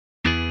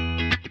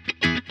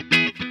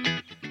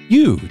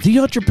You, the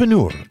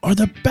entrepreneur, are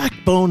the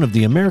backbone of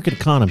the American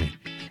economy,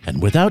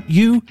 and without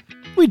you,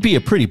 we'd be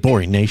a pretty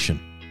boring nation.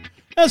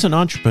 As an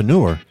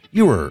entrepreneur,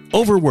 you are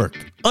overworked,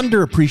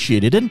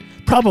 underappreciated, and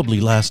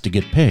probably last to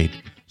get paid.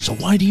 So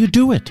why do you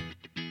do it?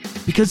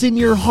 Because in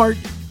your heart,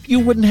 you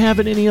wouldn't have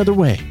it any other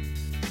way.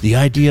 The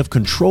idea of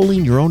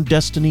controlling your own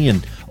destiny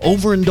and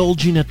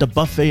overindulging at the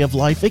buffet of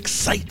life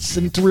excites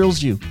and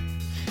thrills you.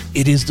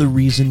 It is the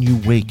reason you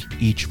wake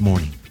each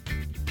morning.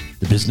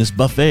 The Business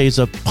Buffet is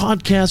a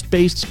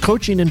podcast-based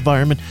coaching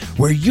environment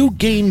where you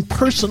gain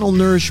personal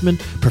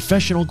nourishment,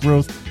 professional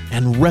growth,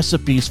 and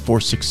recipes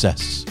for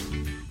success.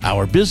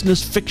 Our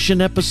business fiction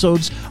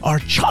episodes are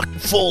chock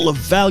full of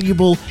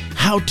valuable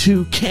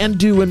how-to,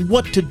 can-do, and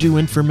what-to-do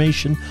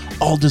information,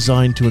 all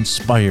designed to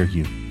inspire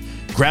you.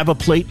 Grab a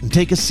plate and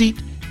take a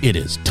seat. It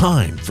is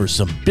time for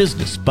some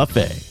Business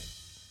Buffet.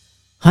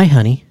 Hi,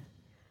 honey.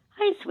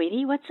 Hi,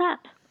 sweetie. What's up?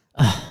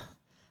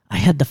 I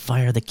had to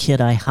fire the kid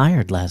I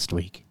hired last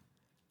week.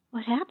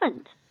 What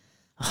happened?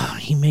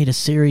 He made a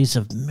series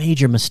of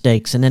major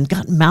mistakes and then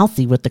got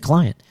mouthy with the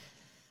client.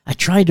 I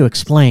tried to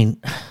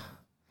explain,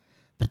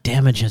 but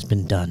damage has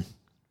been done.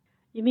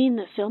 You mean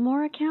the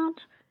Fillmore account?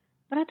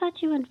 But I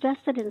thought you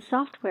invested in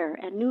software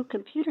and new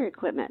computer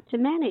equipment to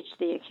manage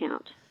the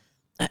account.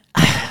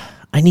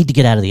 I need to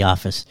get out of the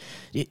office.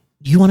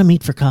 You want to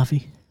meet for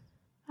coffee?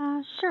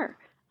 Sure.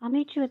 I'll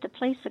meet you at the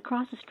place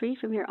across the street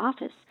from your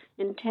office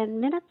in 10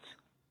 minutes.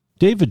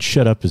 David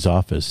shut up his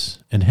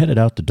office and headed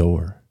out the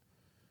door.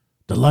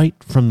 The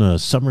light from the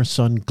summer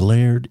sun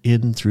glared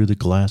in through the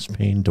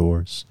glass-pane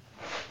doors,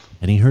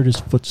 and he heard his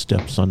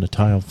footsteps on the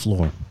tile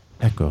floor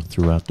echo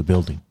throughout the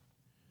building.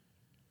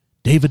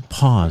 David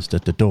paused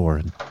at the door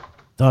and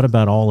thought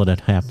about all that had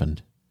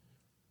happened.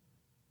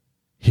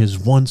 His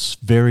once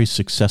very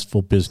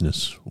successful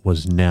business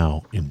was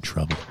now in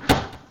trouble.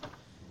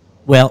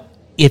 Well,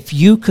 if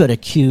you could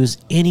accuse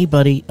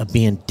anybody of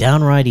being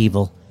downright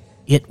evil,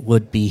 it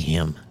would be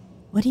him.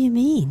 What do you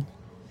mean?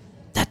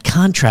 That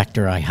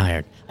contractor I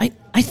hired,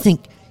 I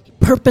think he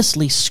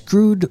purposely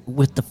screwed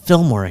with the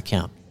Fillmore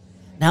account.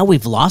 Now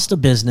we've lost a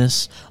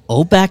business,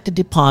 owe back the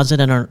deposit,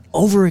 and are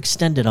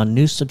overextended on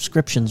new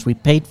subscriptions we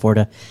paid for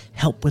to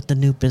help with the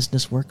new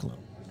business workload.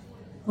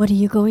 What are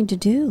you going to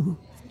do?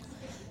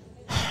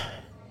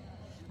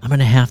 I'm going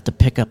to have to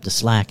pick up the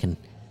slack and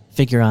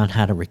figure out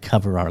how to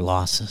recover our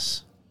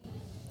losses.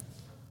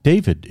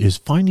 David is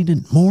finding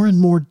it more and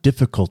more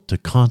difficult to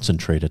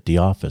concentrate at the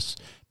office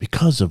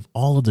because of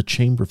all of the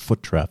chamber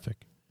foot traffic.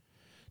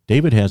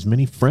 David has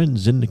many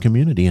friends in the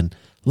community, and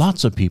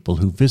lots of people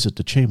who visit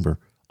the chamber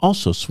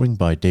also swing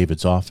by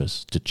David's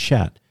office to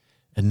chat,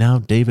 and now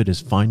David is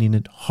finding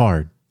it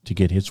hard to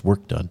get his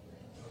work done.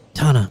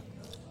 Donna,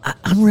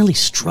 I'm really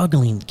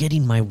struggling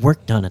getting my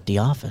work done at the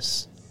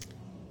office.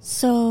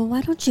 So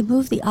why don't you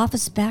move the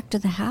office back to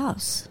the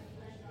house?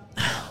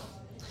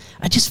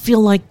 I just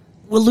feel like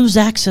we'll lose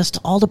access to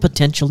all the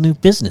potential new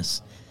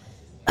business.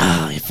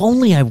 If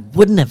only I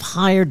wouldn't have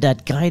hired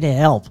that guy to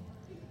help.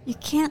 You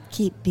can't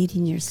keep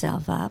beating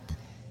yourself up.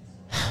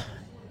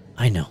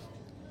 I know.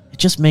 It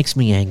just makes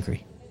me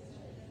angry.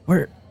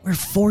 We're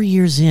 4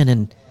 years in,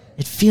 and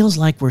it feels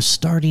like we're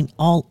starting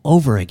all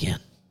over again.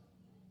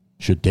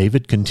 Should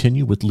David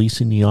continue with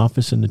leasing the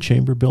office in the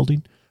chamber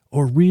building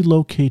or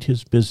relocate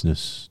his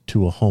business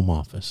to a home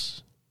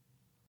office?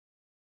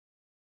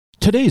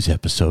 Today's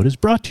episode is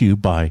brought to you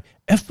by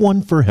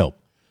F1 for Help,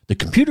 the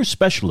computer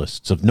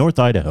specialists of North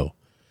Idaho.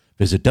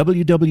 Visit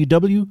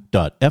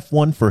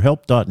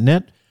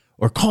www.f1forhelp.net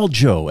or call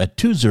Joe at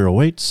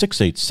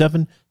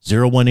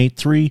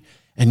 208-687-0183,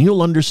 and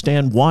you'll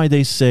understand why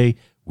they say,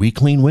 "We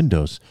clean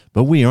windows,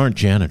 but we aren't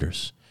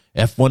janitors."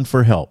 F1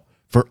 for Help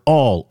for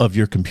all of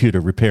your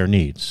computer repair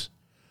needs.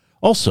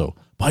 Also,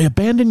 by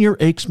Abandon Your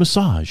Aches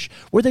Massage,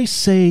 where they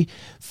say,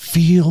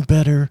 "Feel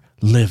better,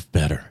 live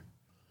better."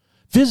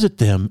 Visit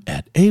them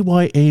at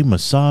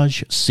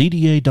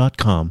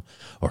ayamassageCDA.com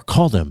or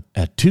call them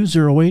at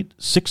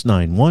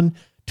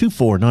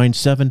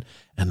 208-691-2497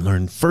 and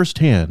learn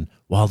firsthand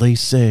while they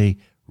say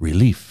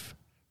relief,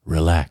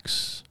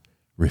 relax,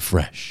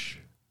 refresh.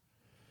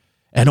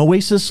 And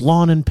Oasis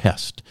Lawn and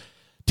Pest.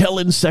 Tell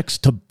insects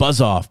to buzz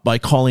off by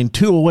calling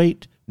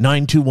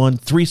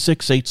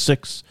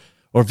 208-921-3686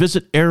 or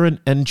visit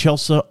Aaron and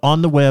Chelsea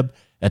on the web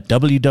at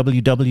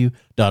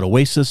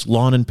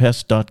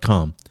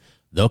www.oasislawnandpest.com.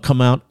 They'll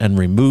come out and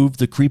remove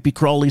the creepy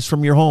crawlies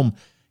from your home,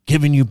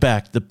 giving you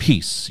back the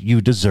peace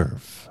you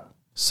deserve.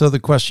 So the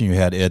question you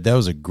had, Ed, that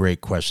was a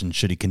great question.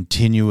 Should he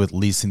continue with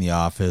leasing the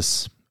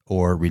office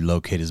or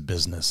relocate his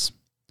business?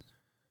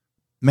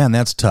 Man,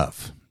 that's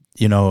tough.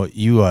 You know,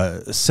 you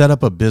set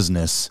up a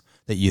business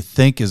that you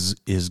think is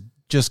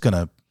just going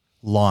to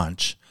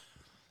launch,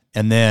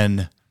 and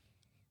then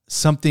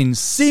something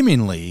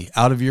seemingly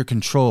out of your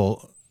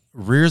control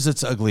rears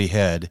its ugly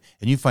head,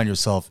 and you find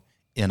yourself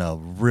in a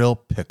real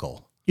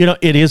pickle. You know,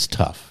 it is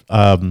tough.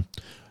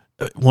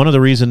 One of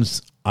the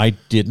reasons I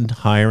didn't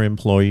hire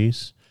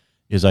employees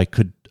is I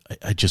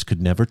just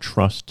could never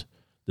trust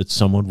that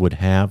someone would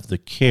have the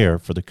care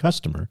for the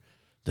customer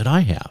that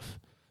I have.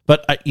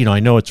 But I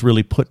know it's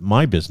really put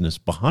my business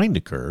behind the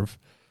curve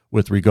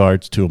with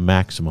regards to a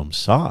maximum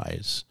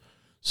size.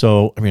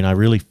 So, I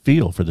really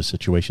feel for the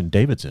situation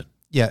David's in.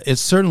 Yeah,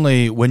 it's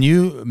certainly when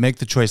you make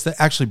the choice that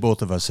actually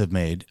both of us have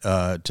made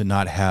to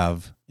not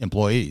have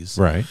employees.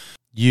 Right.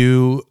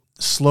 You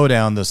slow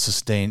down the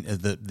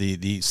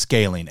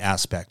scaling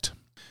aspect.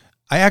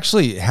 I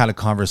actually had a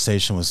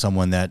conversation with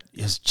someone that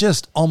is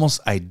just almost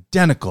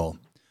identical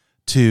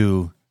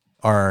to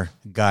our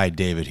guy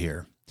David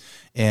here.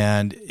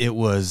 And it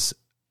was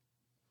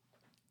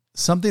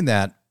something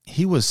that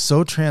he was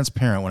so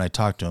transparent when I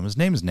talked to him. His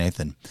name is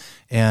Nathan.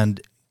 And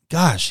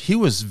gosh, he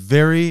was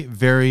very,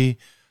 very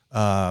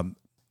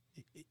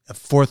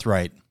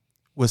forthright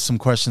with some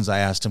questions I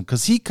asked him,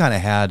 because he kind of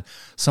had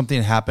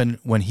something happen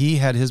when he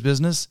had his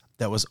business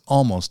that was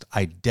almost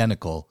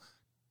identical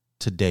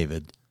to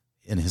David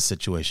in his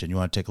situation. You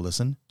want to take a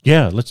listen?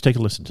 Yeah, let's take a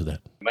listen to that.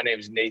 My name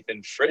is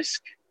Nathan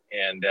Frisk,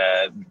 and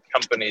the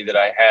company that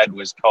I had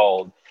was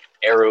called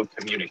Aero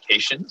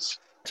Communications.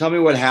 Tell me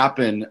what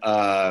happened.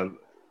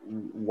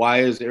 Why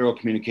is Aero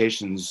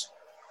Communications?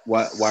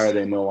 Why are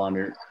they no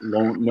longer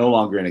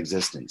in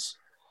existence?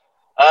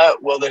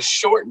 Well, the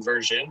short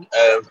version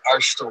of our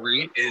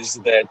story is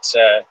that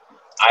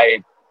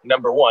I,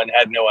 number one,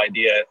 had no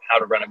idea how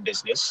to run a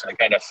business. I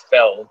kind of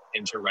fell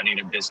into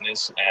running a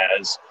business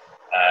as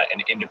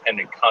an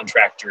independent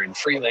contractor and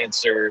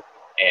freelancer,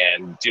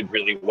 and did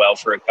really well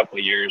for a couple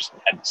of years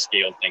and had to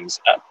scale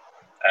things up.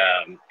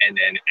 And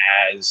then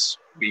as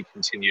we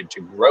continued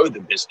to grow the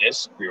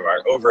business, grew our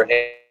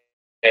overhead,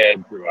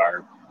 grew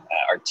our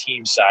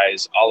team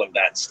size, all of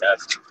that stuff,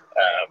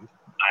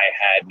 I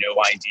had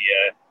no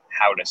idea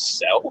how to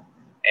sell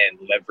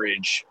and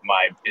leverage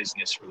my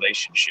business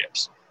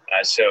relationships.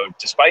 So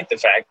despite the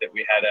fact that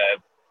we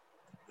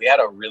had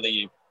a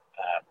really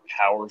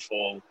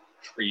powerful,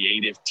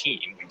 creative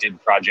team, we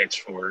did projects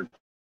for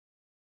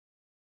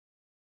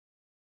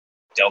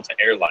Delta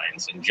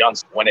Airlines and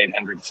Johnson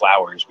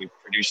 1-800-Flowers. We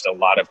produced a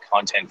lot of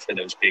content for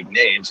those big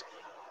names.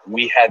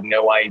 We had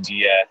no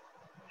idea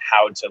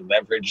how to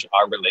leverage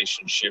our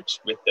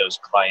relationships with those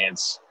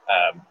clients,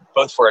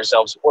 both for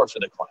ourselves or for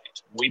the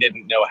client. We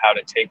didn't know how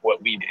to take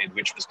what we did,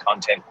 which was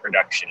content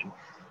production,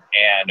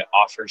 and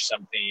offer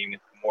something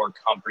more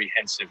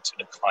comprehensive to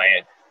the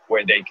client,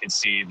 where they could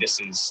see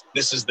this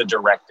is the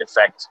direct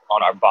effect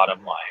on our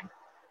bottom line.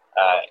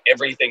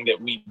 Everything that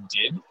we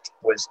did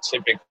was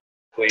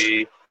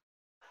typically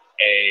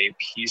a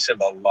piece of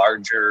a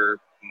larger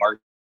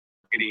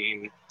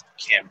marketing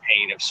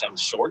campaign of some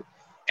sort.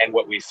 And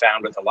what we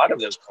found with a lot of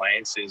those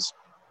clients is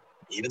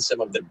even some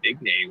of the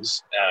big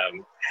names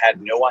had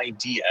no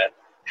idea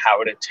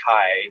how to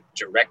tie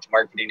direct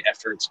marketing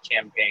efforts,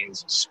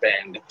 campaigns,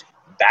 spend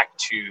back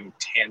to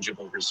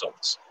tangible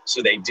results.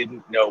 So they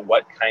didn't know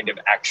what kind of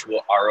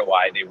actual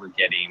ROI they were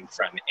getting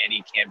from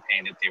any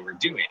campaign that they were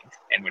doing.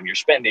 And when you're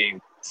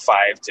spending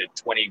 $5 to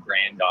 $20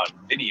 grand on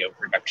video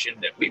production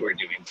that we were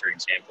doing, for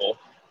example,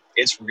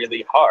 it's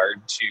really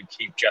hard to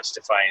keep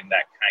justifying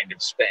that kind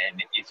of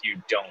spend if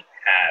you don't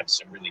have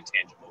some really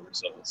tangible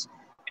results.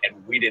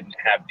 And we didn't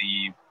have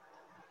the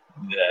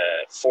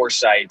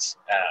foresight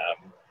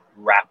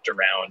wrapped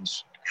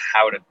around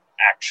how to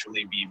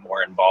actually be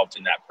more involved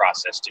in that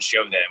process to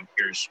show them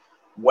here's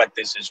what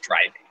this is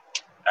driving.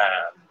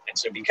 And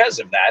so because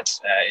of that,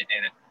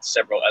 and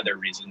several other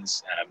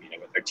reasons,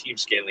 with our team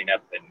scaling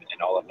up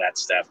and all of that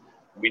stuff,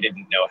 we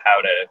didn't know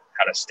how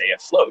to stay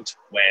afloat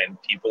when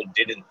people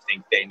didn't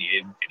think they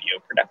needed video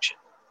production.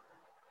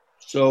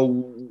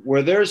 So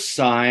were there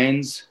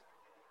signs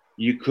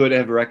you could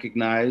have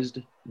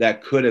recognized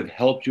that could have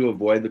helped you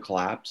avoid the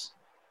collapse?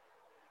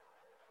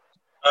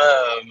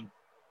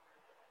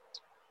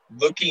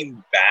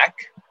 Looking back,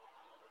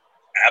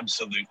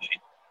 absolutely.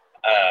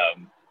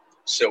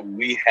 So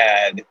we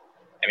had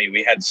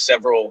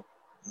several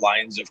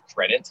lines of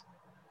credit,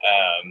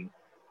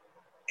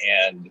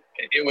 and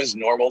it was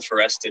normal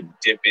for us to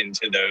dip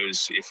into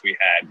those if we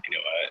had,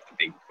 a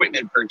big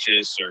equipment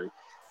purchase, or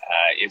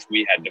if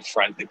we had to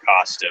front the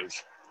cost of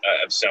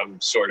some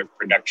sort of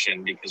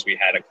production because we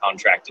had a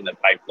contract in the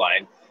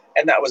pipeline.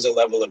 And that was a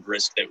level of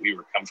risk that we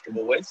were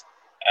comfortable with.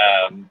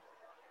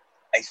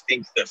 I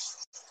think the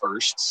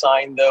first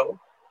sign, though,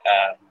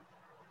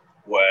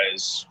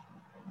 was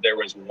there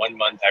was 1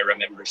 month I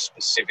remember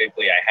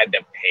specifically I had to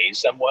pay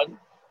someone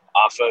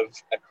off of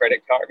a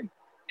credit card.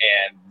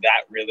 And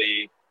that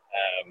really,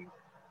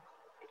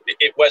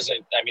 it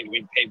wasn't,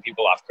 we'd paid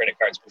people off credit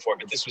cards before,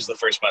 but this was the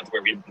first month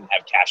where we didn't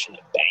have cash in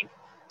the bank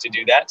to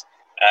do that,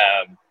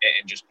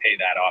 and just pay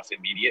that off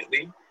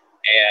immediately.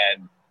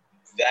 And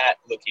that,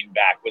 looking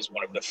back, was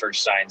one of the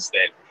first signs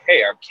that,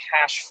 hey, our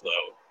cash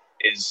flow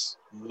is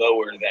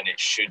lower than it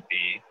should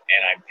be,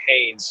 and I'm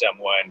paying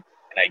someone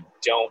and I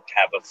don't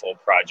have a full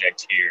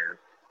project here.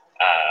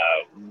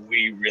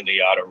 We really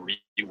ought to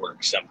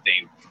rework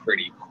something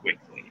pretty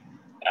quickly.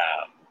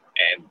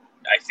 And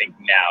I think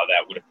now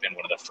that would have been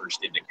one of the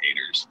first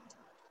indicators.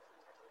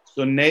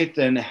 So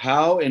Nathan,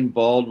 how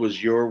involved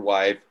was your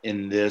wife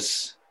in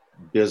this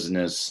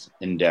business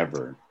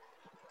endeavor?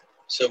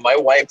 So my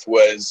wife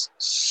was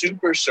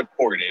super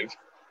supportive,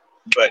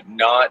 but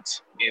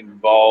not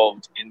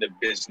involved in the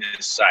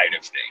business side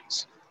of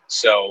things.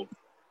 So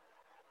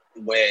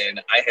when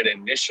I had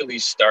initially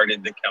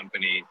started the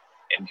company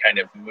and kind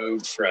of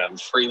moved from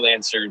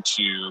freelancer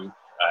to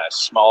a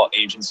small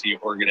agency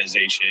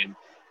organization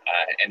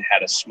and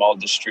had a small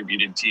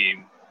distributed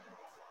team,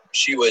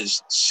 she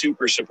was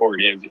super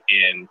supportive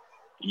in,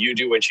 you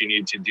do what you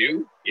need to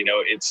do. You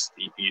know,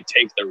 you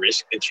take the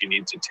risk that you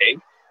need to take.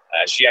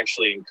 She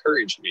actually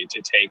encouraged me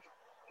to take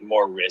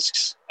more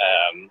risks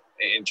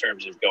in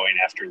terms of going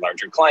after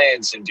larger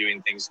clients and doing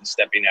things and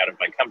stepping out of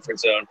my comfort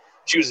zone.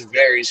 She was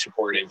very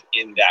supportive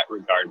in that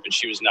regard, but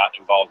she was not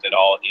involved at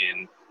all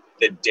in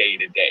the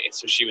day-to-day.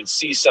 So she would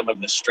see some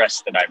of the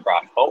stress that I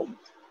brought home,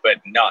 but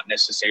not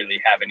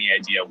necessarily have any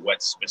idea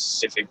what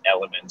specific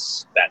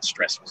elements that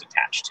stress was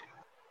attached to.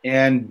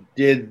 And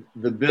did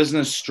the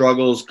business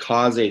struggles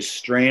cause a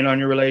strain on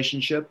your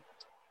relationship?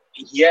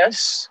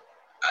 Yes,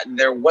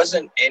 there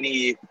wasn't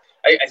any.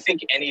 I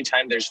think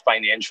anytime there's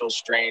financial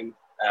strain,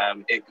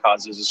 it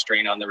causes a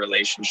strain on the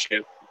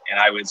relationship. And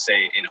I would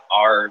say in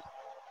our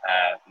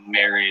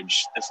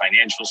marriage, the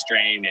financial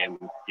strain and,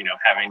 you know,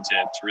 having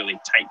to really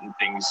tighten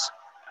things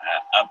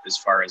up as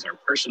far as our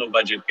personal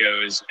budget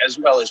goes, as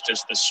well as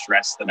just the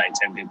stress that I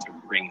tended to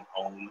bring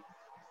home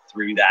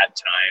through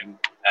that time,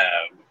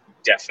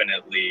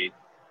 definitely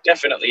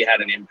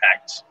had an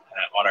impact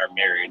on our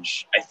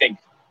marriage. I think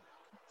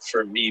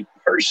for me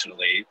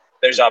personally,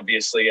 there's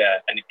obviously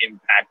an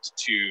impact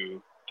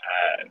to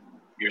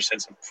your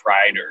sense of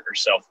pride or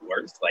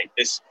self-worth. Like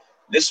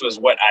this was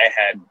what I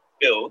had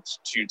built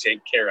to take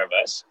care of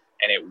us,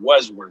 and it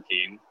was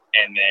working,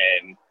 and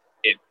then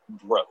it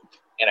broke.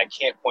 And I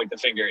can't point the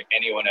finger at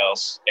anyone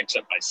else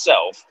except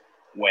myself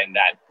when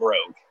that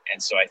broke.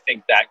 And so I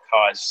think that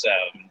caused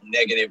some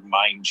negative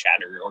mind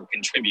chatter, or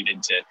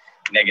contributed to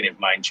negative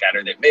mind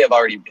chatter that may have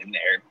already been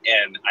there.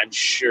 And I'm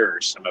sure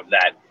some of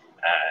that,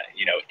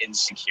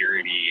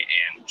 insecurity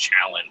and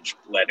challenge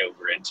bled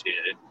over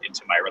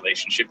into my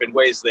relationship in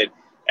ways that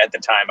at the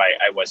time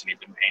I wasn't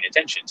even paying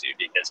attention to,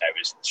 because I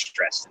was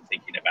stressed and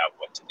thinking about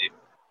what to do.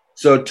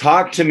 So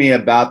talk to me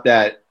about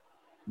that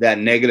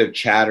negative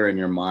chatter in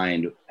your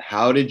mind.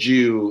 How did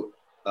you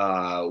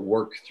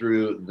work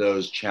through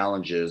those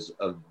challenges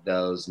of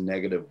those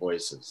negative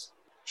voices?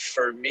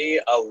 For me,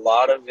 a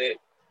lot of it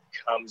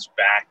comes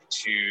back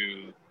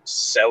to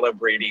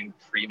celebrating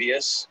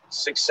previous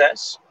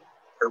success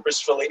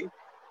purposefully,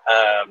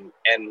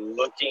 and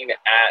looking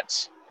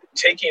at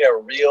taking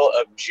a real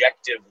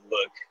objective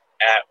look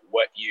at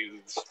what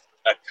you've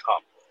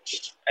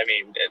accomplished. I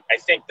mean, I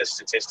think the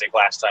statistic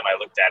last time I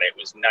looked at it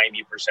was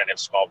 90% of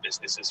small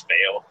businesses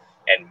fail,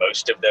 and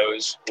most of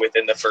those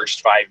within the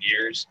first 5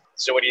 years.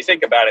 So when you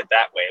think about it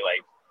that way,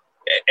 like,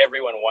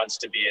 everyone wants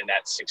to be in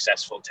that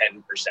successful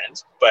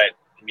 10%, but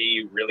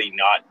me really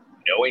not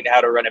knowing how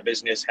to run a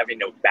business, having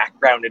no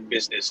background in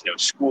business, no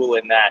school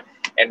in that,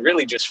 and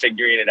really just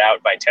figuring it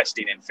out by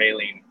testing and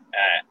failing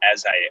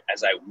as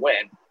I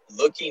went,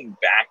 looking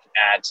back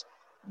at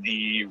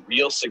the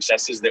real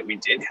successes that we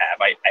did have.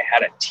 I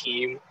had a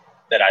team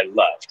that I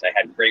loved. I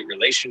had great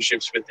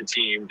relationships with the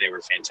team. They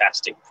were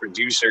fantastic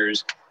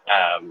producers.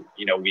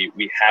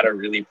 We had a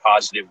really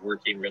positive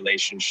working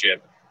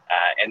relationship,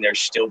 and there's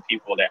still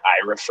people that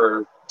I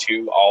refer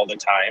to all the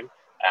time,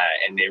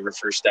 and they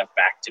refer stuff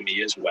back to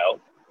me as well.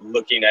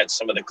 Looking at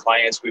some of the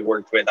clients we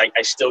worked with,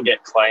 I still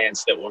get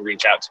clients that will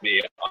reach out to me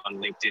on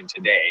LinkedIn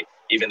today,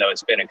 even though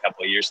it's been a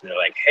couple of years, and they're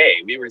like, hey,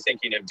 we were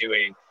thinking of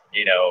doing,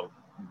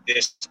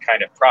 this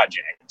kind of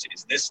project.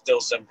 Is this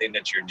still something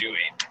that you're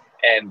doing?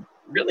 And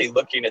really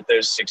looking at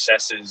those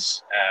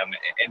successes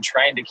and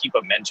trying to keep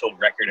a mental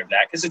record of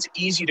that, because it's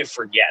easy to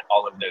forget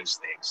all of those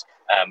things,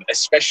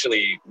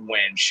 especially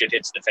when shit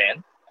hits the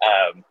fan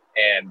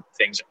and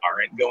things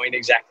aren't going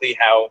exactly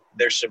how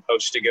they're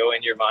supposed to go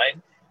in your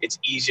mind. It's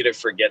easy to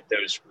forget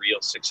those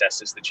real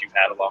successes that you've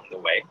had along the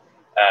way.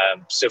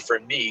 So for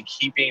me,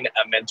 keeping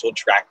a mental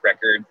track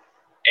record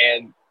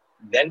and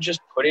then just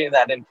putting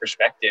that in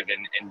perspective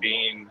and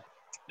being,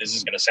 this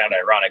is going to sound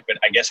ironic, but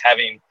I guess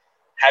having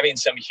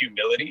some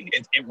humility.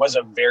 It was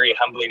a very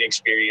humbling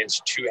experience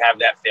to have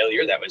that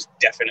failure. That was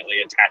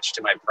definitely attached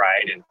to my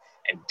pride and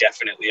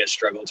definitely a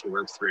struggle to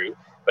work through.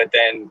 But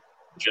then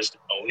just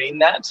owning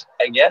that,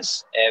 I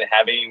guess, and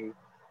having,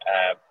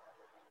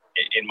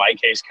 in my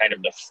case, kind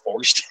of the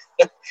forced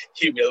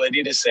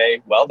humility to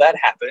say, well, that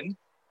happened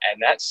and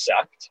that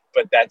sucked,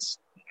 but that's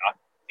not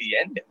the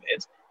end of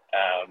it.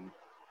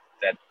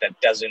 That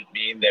doesn't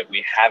mean that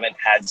we haven't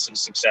had some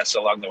success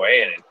along the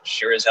way, and it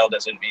sure as hell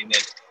doesn't mean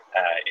that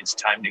it's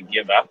time to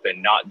give up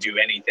and not do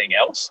anything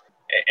else,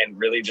 and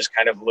really just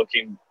kind of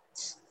looking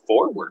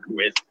forward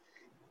with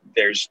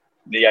there's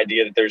the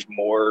idea that there's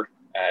more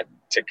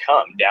to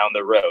come down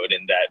the road,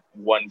 and that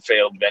one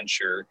failed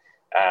venture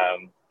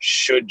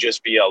should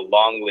just be a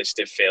long list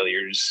of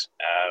failures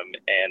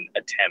and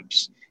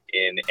attempts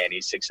in any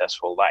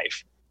successful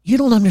life. You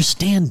don't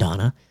understand,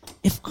 Donna.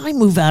 If I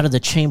move out of the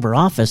chamber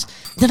office,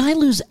 then I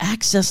lose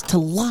access to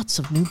lots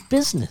of new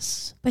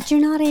business. But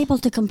you're not able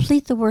to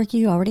complete the work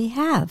you already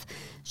have.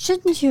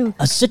 Shouldn't you?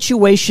 A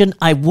situation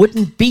I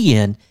wouldn't be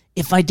in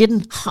if I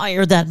didn't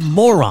hire that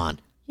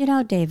moron. You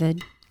know,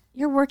 David,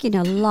 you're working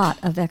a lot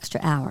of extra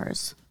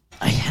hours.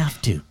 I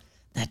have to.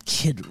 That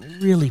kid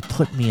really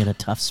put me in a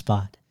tough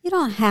spot. You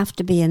don't have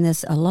to be in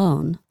this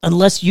alone.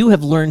 Unless you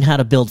have learned how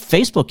to build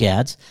Facebook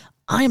ads,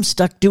 I am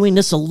stuck doing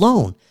this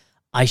alone.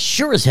 I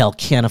sure as hell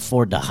can't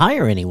afford to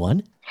hire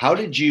anyone. How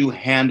did you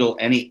handle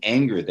any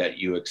anger that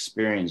you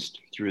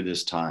experienced through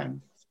this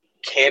time?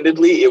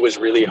 Candidly, it was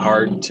really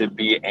hard to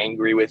be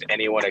angry with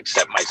anyone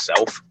except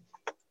myself.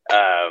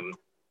 I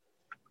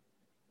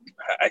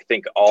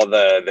think all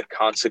the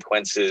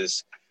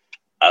consequences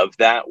of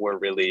that were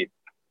really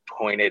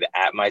pointed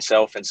at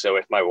myself. And so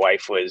if my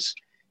wife was,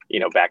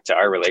 back to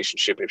our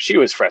relationship, if she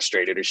was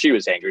frustrated or she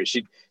was angry,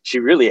 she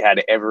really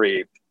had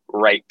every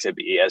right to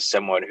be, as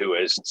someone who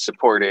was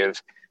supportive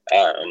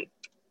and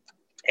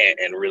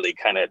really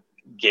kind of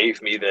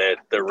gave me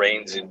the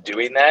reins in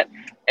doing that.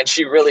 And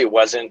she really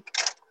wasn't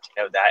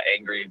that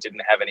angry,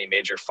 didn't have any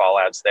major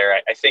fallouts there.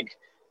 I think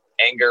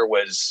anger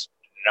was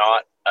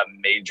not a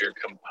major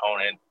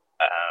component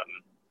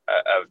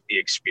of the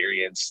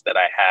experience that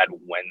I had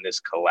when this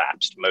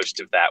collapsed. Most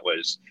of that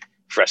was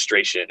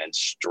frustration and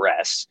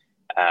stress.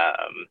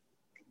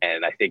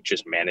 And I think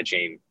just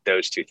managing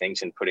those two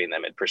things and putting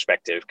them in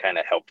perspective kind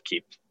of helped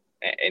keep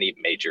any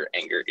major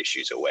anger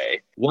issues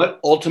away. What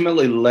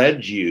ultimately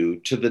led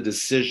you to the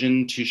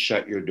decision to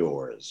shut your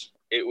doors?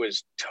 It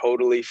was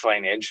totally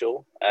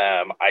financial.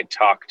 I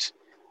talked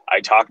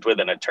with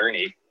an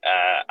attorney.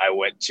 I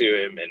went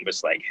to him and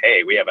was like,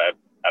 hey, we have a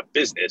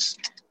business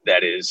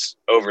that is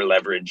over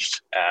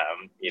leveraged.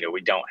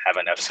 We don't have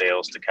enough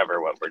sales to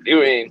cover what we're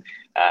doing.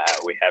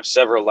 We have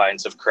several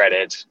lines of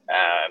credit.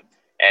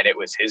 And it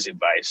was his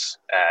advice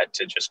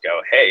to just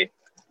go, hey,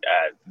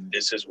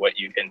 this is what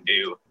you can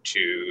do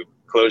to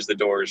close the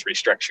doors,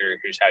 restructure.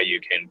 Here's how you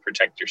can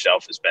protect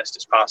yourself as best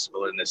as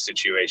possible in this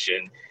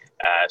situation.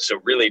 So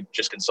really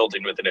just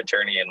consulting with an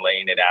attorney and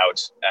laying it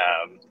out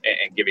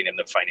and giving him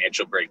the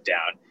financial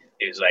breakdown.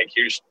 He was like,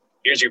 here's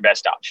your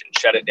best option.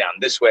 Shut it down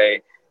this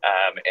way.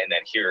 And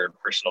then here are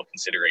personal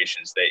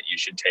considerations that you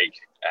should take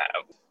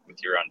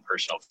with your own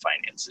personal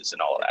finances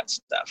and all of that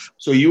stuff.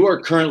 So you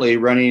are currently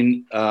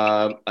running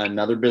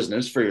another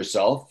business for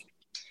yourself.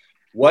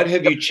 What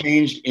have you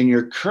changed in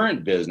your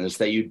current business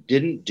that you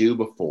didn't do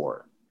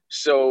before?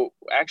 So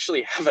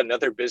actually have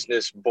another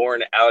business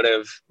born out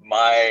of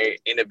my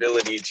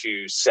inability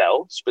to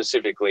sell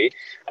specifically.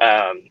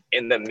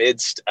 In the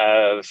midst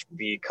of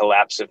the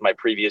collapse of my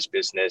previous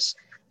business,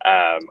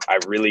 I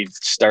really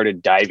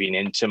started diving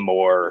into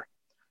more.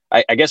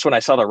 I guess when I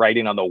saw the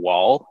writing on the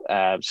wall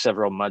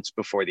several months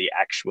before the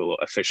actual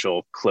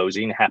official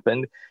closing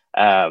happened,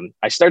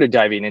 I started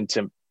diving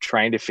into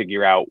trying to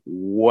figure out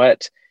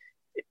what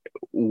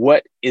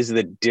is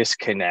the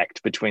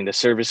disconnect between the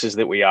services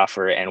that we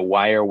offer and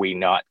why are we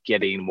not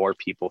getting more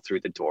people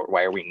through the door?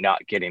 Why are we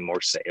not getting more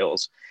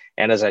sales?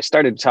 And as I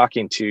started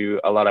talking to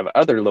a lot of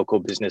other local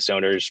business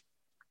owners,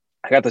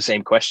 I got the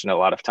same question a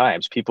lot of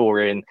times. People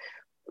were in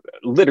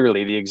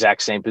literally the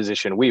exact same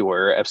position we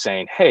were of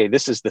saying, hey,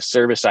 this is the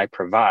service I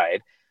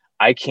provide.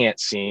 I can't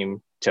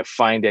seem to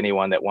find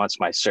anyone that wants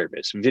my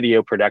service.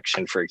 Video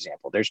production, for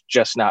example, there's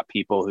just not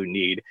people who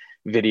need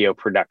video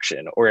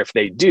production. Or if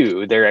they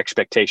do, their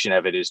expectation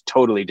of it is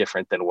totally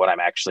different than what I'm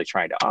actually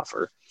trying to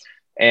offer.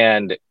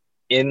 And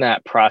in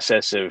that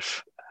process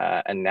of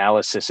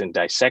analysis and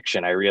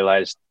dissection, I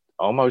realized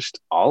almost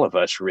all of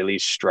us really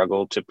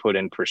struggle to put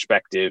in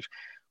perspective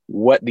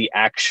what the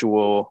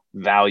actual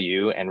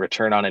value and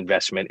return on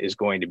investment is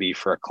going to be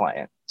for a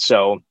client.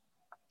 So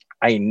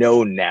I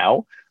know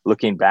now,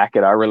 looking back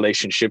at our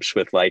relationships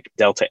with like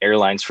Delta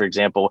Airlines, for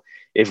example,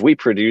 if we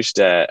produced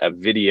a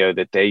video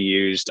that they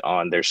used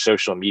on their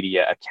social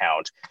media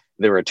account,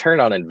 the return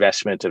on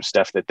investment of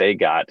stuff that they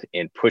got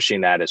in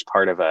pushing that as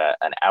part of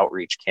an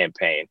outreach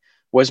campaign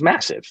was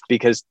massive,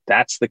 because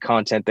that's the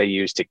content they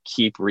use to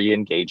keep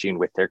re-engaging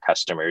with their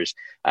customers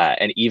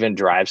and even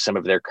drive some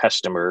of their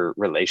customer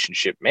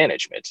relationship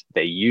management.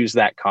 They use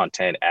that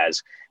content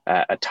as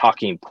a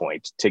talking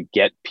point to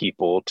get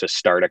people to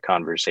start a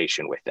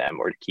conversation with them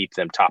or to keep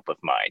them top of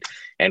mind.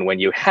 And when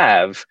you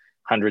have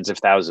hundreds of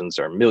thousands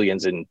or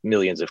millions and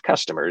millions of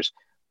customers,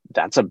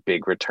 that's a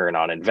big return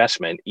on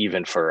investment,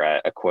 even for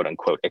a quote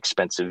unquote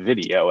expensive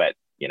video at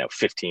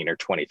 15 or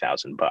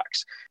 20,000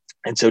 bucks.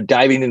 And so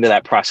diving into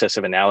that process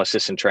of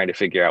analysis and trying to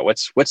figure out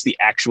what's the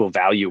actual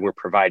value we're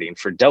providing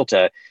for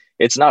Delta.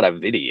 It's not a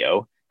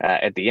video.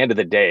 At the end of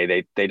the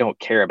day, they don't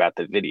care about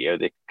the video.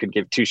 They could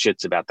give two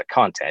shits about the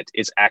content.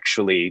 It's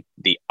actually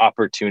the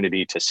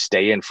opportunity to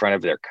stay in front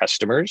of their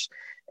customers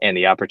and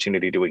the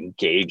opportunity to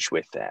engage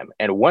with them.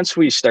 And once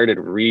we started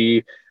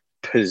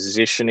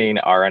repositioning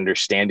our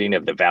understanding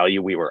of the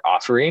value we were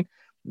offering,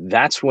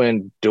 that's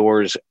when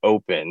doors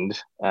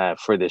opened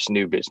for this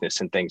new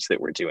business and things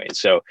that we're doing.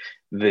 So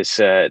this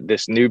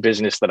new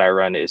business that I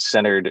run is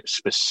centered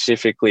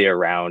specifically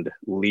around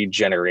lead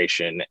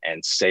generation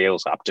and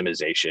sales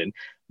optimization,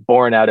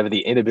 born out of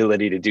the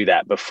inability to do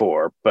that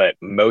before. But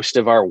most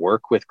of our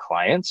work with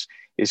clients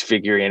is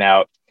figuring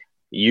out,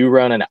 you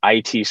run an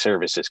IT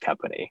services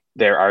company.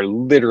 There are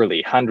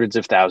literally hundreds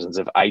of thousands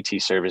of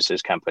IT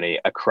services company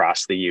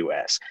across the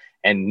US,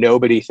 and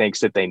nobody thinks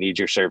that they need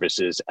your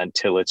services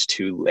until it's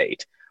too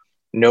late.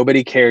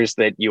 Nobody cares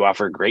that you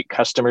offer great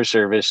customer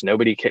service.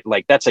 Nobody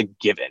like, that's a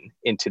given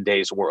in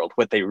today's world.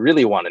 What they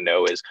really want to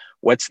know is,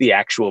 what's the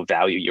actual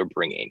value you're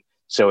bringing?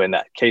 So in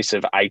the case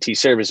of IT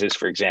services,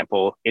 for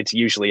example, it's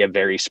usually a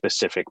very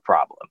specific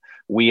problem.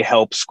 We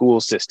help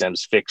school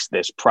systems fix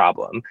this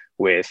problem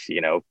with,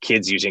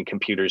 kids using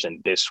computers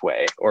in this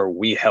way, or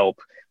we help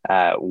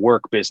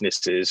work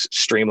businesses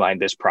streamline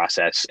this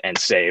process and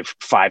save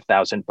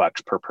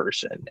 $5,000 per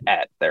person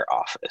at their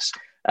office.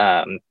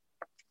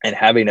 And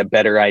having a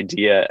better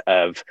idea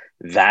of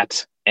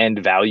that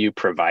end value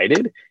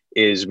provided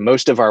is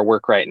most of our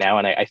work right now.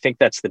 And I think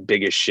that's the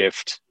biggest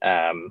shift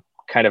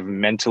kind of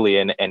mentally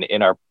and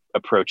in our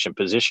approach and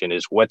position,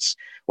 is what's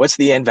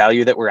the end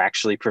value that we're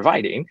actually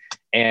providing,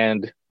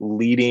 and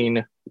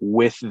leading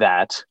with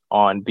that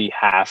on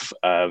behalf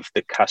of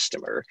the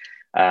customer.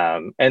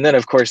 And then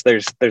of course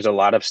there's a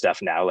lot of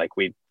stuff now, like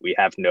we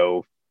have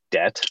no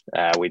debt.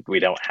 We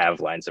don't have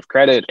lines of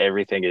credit.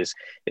 Everything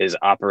is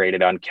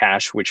operated on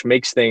cash, which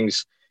makes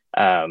things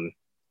a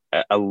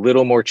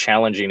little more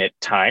challenging at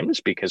times,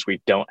 because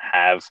we don't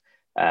have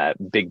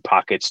big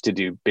pockets to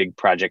do big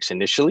projects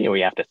initially, and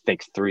we have to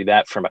think through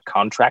that from a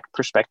contract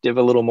perspective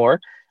a little more.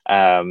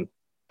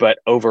 But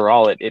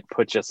overall, it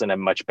puts us in a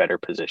much better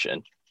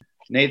position.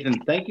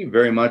 Nathan, thank you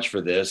very much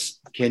for this.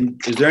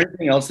 Is there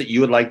anything else that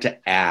you would like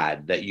to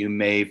add that you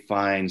may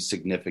find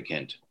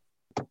significant?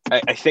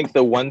 I think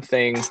the one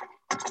thing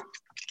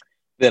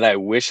that I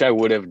wish I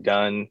would have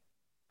done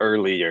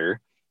earlier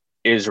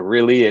is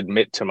really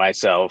admit to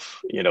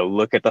myself,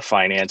 look at the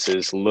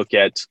finances, look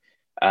at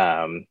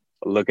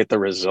the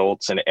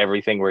results and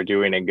everything we're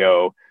doing, and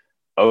go,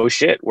 oh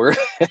shit,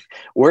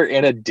 we're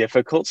in a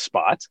difficult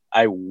spot.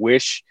 I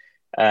wish,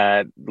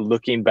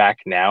 looking back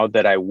now,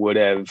 that I would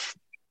have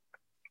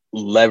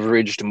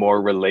leveraged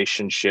more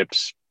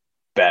relationships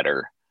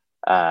better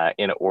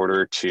in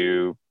order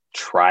to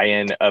try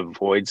and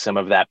avoid some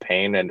of that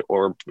pain,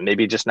 or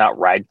maybe just not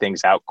ride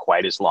things out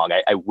quite as long.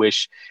 I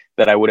wish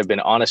that I would have been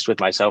honest with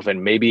myself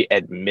and maybe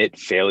admit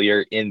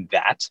failure in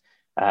that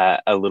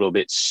a little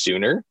bit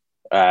sooner,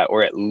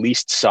 or at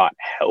least sought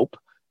help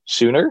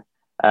sooner,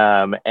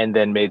 and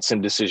then made some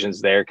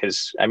decisions there.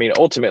 Because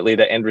ultimately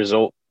the end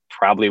result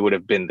probably would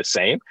have been the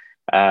same.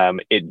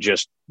 It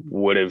just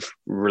would have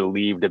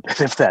relieved a bit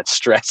of that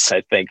stress,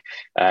 I think,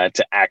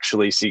 to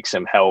actually seek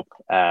some help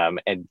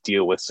and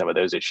deal with some of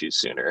those issues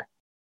sooner.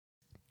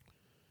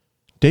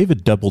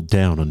 David doubled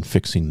down on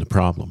fixing the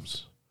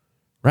problems.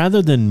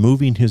 Rather than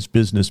moving his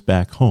business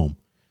back home,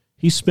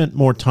 he spent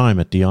more time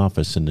at the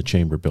office in the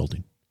chamber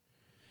building.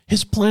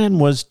 His plan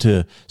was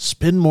to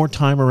spend more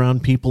time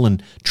around people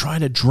and try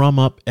to drum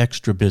up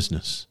extra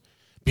business.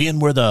 Being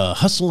where the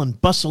hustle and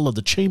bustle of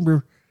the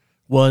chamber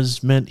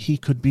meant he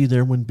could be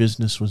there when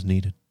business was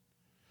needed.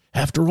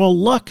 After all,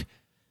 luck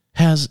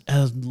has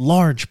a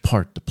large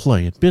part to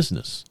play in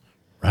business,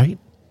 right?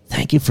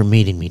 Thank you for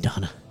meeting me,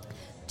 Donna.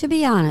 To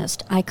be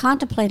honest, I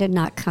contemplated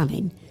not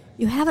coming.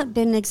 You haven't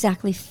been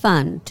exactly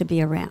fun to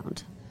be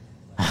around.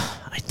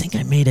 I think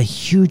I made a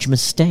huge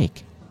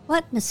mistake.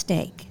 What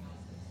mistake?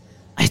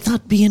 I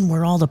thought being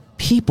where all the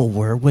people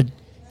were would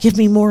give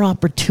me more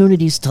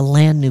opportunities to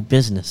land new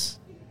business.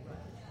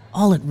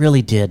 All it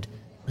really did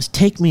was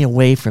take me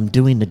away from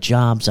doing the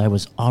jobs I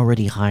was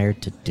already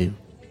hired to do.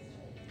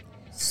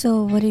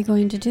 So what are you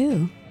going to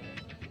do?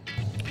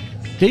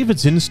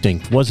 David's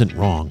instinct wasn't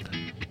wrong.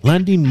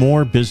 Landing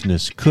more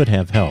business could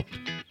have helped.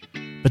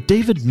 But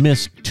David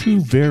missed two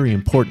very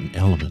important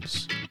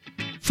elements.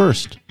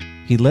 First,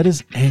 he let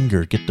his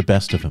anger get the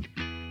best of him.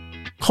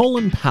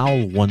 Colin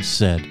Powell once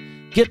said,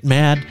 "Get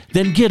mad,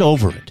 then get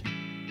over it."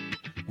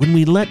 When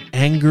we let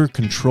anger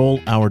control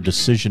our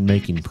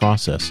decision-making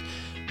process,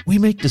 we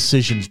make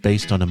decisions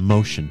based on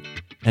emotion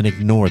and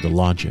ignore the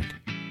logic.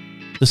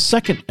 The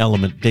second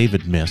element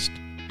David missed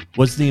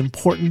was the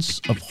importance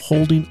of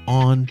holding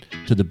on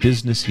to the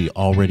business he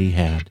already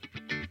had.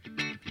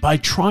 By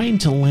trying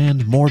to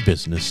land more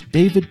business,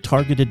 David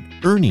targeted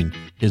earning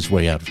his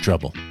way out of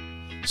trouble.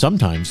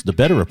 Sometimes the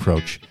better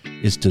approach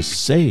is to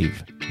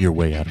save your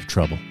way out of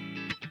trouble.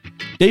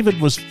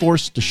 David was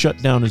forced to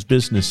shut down his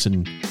business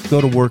and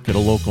go to work at a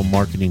local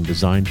marketing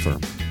design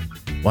firm.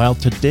 While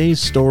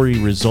today's story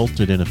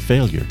resulted in a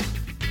failure,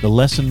 the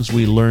lessons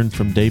we learned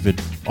from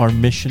David are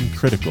mission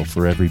critical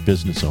for every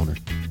business owner.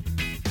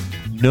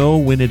 Know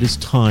when it is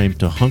time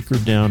to hunker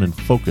down and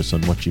focus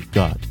on what you've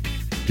got.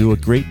 Do a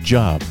great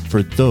job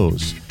for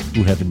those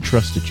who have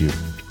entrusted you,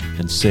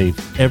 and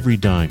save every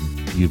dime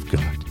you've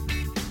got.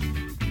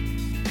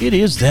 It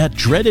is that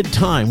dreaded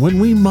time when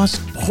we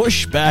must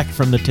push back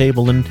from the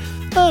table and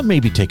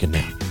maybe take a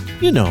nap.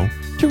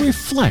 To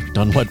reflect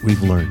on what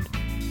we've learned.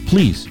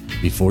 Please,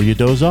 before you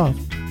doze off,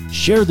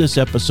 share this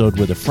episode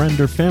with a friend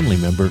or family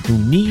member who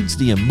needs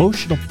the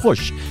emotional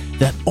push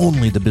that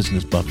only the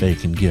Business Buffet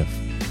can give.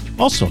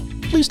 Also,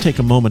 please take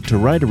a moment to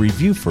write a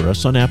review for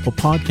us on Apple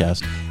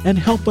Podcasts and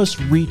help us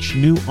reach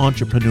new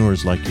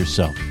entrepreneurs like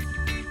yourself.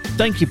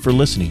 Thank you for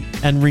listening,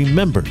 and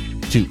remember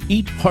to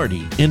eat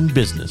hearty in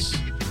business.